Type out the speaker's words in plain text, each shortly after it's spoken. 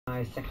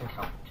my second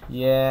account.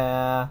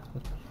 Yeah.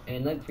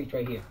 And legofreak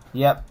right here.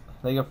 Yep.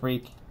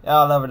 Legofreak.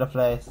 All over the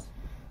place.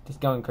 Just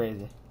going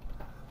crazy.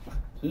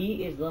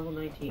 He is level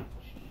 19.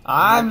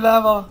 I'm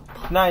level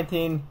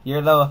 19.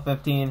 You're level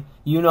 15.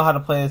 You know how to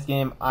play this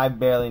game. I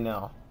barely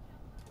know.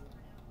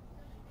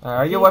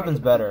 Are your weapons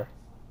better?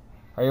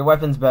 Are your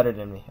weapons better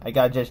than me? I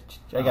got check.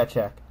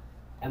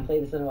 I haven't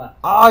played this in a while.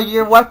 Oh,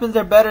 your weapons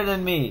are better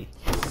than me.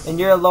 And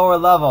you're a lower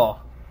level.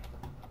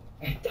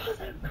 It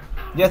doesn't matter.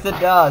 Yes, it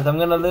does. I'm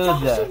gonna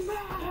lose this.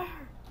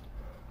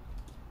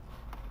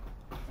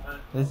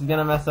 This is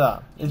gonna mess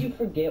up. Did you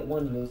forget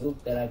one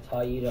move that I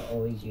taught you to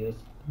always use?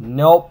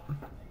 Nope.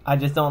 I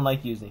just don't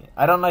like using it.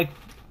 I don't like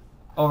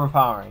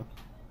overpowering.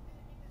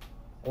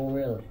 Oh,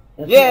 really?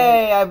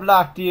 Yay! I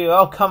blocked you.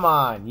 Oh, come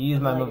on. You use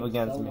my move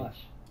against me.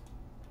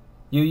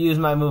 You use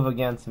my move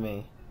against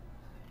me.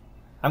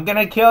 I'm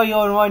gonna kill you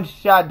in one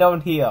shot.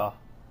 Don't heal.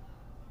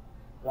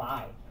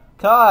 Why?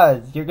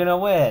 'Cause you're gonna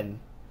win.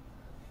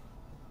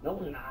 No,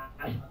 we're not.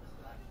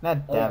 Not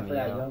Oh, I damn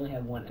forgot. you. You only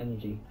have one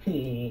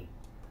energy.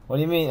 What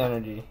do you mean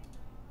energy?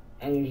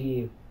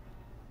 Energy.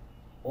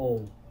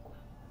 Oh.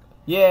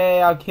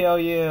 Yay! I'll kill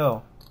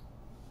you.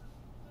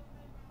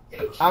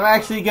 I'm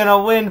actually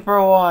gonna win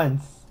for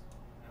once.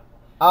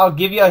 I'll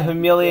give you a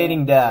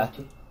humiliating death.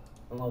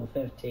 I'm level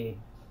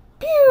 15.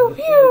 Pew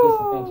pew.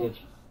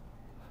 Disadvantage.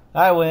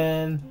 I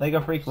win.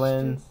 Legofreak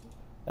wins.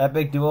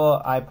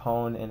 Epicduel, I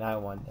pwned, and I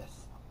won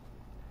this.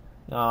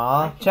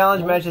 Aw,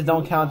 challenge matches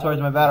don't count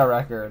towards my battle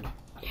record.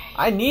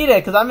 I need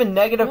it because I'm in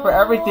negative for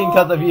everything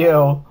because of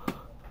you.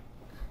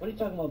 What are you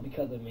talking about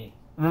because of me?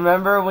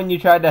 Remember when you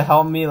tried to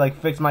help me,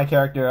 like, fix my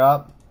character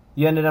up?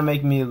 You ended up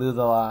making me lose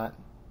a lot.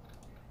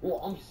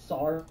 Well, I'm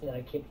sorry that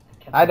I kept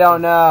I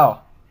don't know.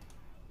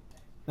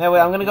 Anyway,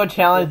 I'm gonna go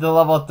challenge the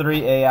level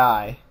 3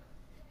 AI.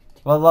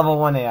 Well, level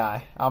 1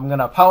 AI. I'm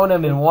gonna pwn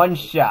him in one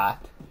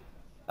shot.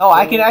 Oh,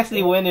 I can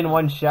actually win in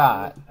one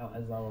shot. Oh, I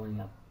was leveling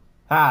up.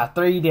 Ah,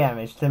 3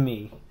 damage to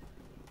me.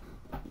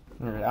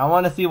 Alright, I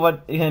want to see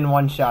what in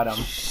one shot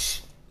him.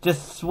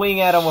 Just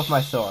swing at him with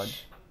my sword.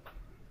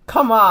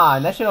 Come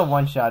on, that should have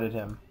one-shotted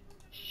him.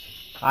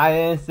 I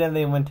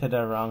instantly went to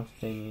the wrong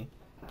thingy.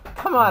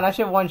 Come on, I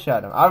should have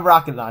one-shot him. I'll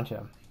rocket launch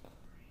him.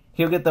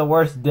 He'll get the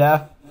worst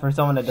death for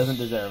someone that doesn't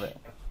deserve it.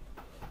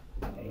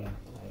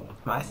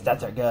 My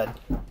stats are good.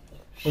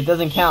 It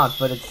doesn't count,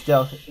 but it's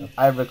still,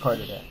 I've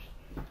recorded it.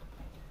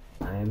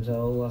 I am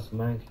so lost,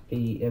 man. Could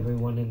be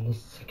everyone in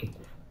this second.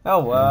 Oh,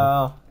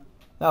 wow.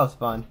 That was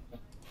fun.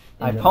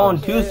 I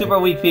pwned 2 super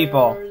weak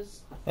people.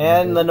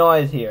 And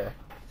Lenoy's here.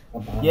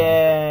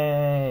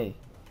 Yay!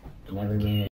 Never